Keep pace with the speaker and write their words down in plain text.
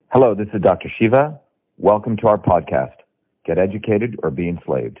Hello, this is Dr. Shiva. Welcome to our podcast, Get Educated or Be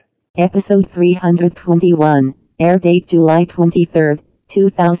Enslaved. Episode 321, air date July 23rd,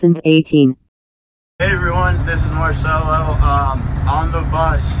 2018. Hey everyone, this is Marcelo. On the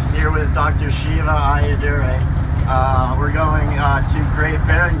bus here with Dr. Shiva Ayyadurai. We're going to Great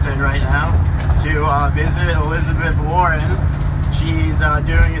Barrington right now to visit Elizabeth Warren. She's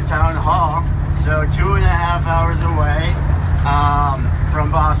doing a town hall, so 2.5 hours away from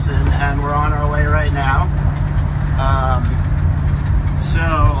Boston, and we're on our way right now. Let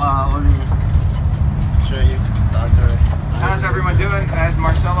me show you, Doctor. How's everyone doing? As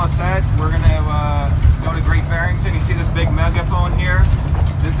Marcelo said, we're going to go to Great Barrington. You see this big megaphone here?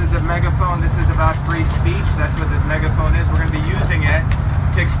 This is a megaphone. This is about free speech. That's what this megaphone is. We're going to be using it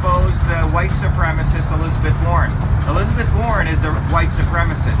to expose the white supremacist Elizabeth Warren. Elizabeth Warren is a white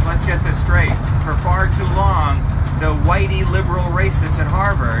supremacist. Let's get this straight. For far too long, the whitey liberal racists at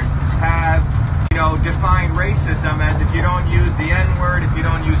Harvard have define racism as if you don't use the N-word, if you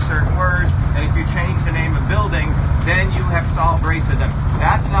don't use certain words, and if you change the name of buildings, then you have solved racism.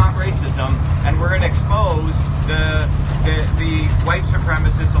 That's not racism, and we're going to expose the white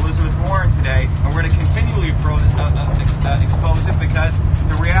supremacist Elizabeth Warren today, and we're going to continually expose it because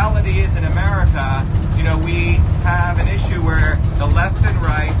the reality is in America, we have an issue where the left and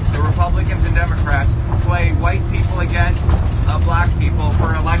right, the Republicans and Democrats, play white people against black people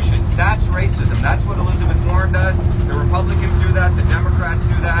for elections. That's racism. That's what Elizabeth Warren does. The Republicans do that. The Democrats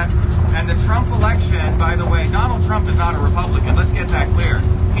do that. And the Trump election, by the way, Donald Trump is not a Republican. Let's get that clear.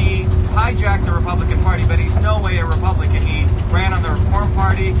 He hijacked the Republican Party, but he's no way a Republican. He ran on the Reform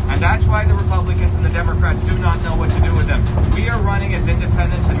Party, and that's why the Republicans and the Democrats do not know what to do with him. We are running as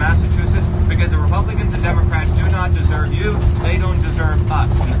independents in Massachusetts because the Republicans and Democrats do not deserve you. They don't deserve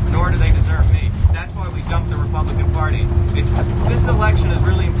us, nor do they deserve me. That's why we dumped the Republican Party. This election is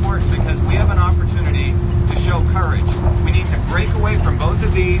really important because we have an opportunity to show courage. We need to break away from both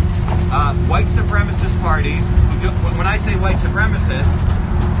of these white supremacist parties. When I say white supremacists,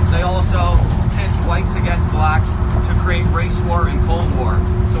 they also pit whites against blacks to create race war and Cold War.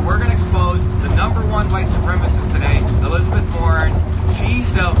 So we're going to expose the number one white supremacist today, Elizabeth Warren.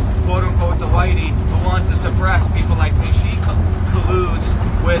 She's the quote-unquote the whitey who wants to suppress people like me. She colludes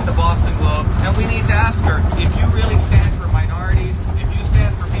with the Boston Globe. And we need to ask her, if you really stand for minorities, if you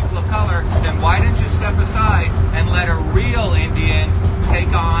stand for people of color, then why didn't you step aside and let a real Indian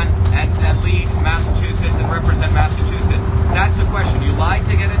take on and lead Massachusetts and represent Massachusetts? That's the question. You lied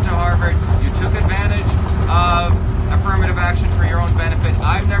to get into Harvard. You took advantage of affirmative action for your own benefit.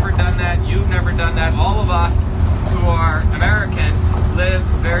 I've never done that. You've never done that. All of us who are Americans live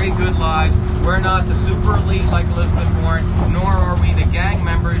very good lives. We're not the super elite like Elizabeth Warren, nor are we the gang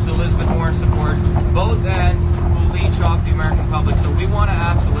members Elizabeth Warren supports. Both ends will leech off the American public. So we want to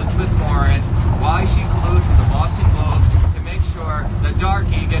ask Elizabeth Warren why she colludes with the Boston Globe to make sure the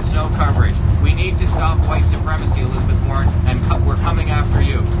darkie gets no coverage. We need to stop white supremacy, Elizabeth Warren, and we're coming after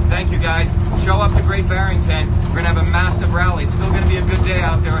you. Thank you, guys. Show up to Great Barrington. We're going to have a massive rally. It's still going to be a good day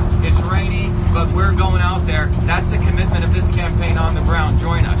out there. It's rainy, but we're going out there. That's the commitment of this campaign on the ground.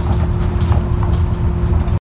 Join us.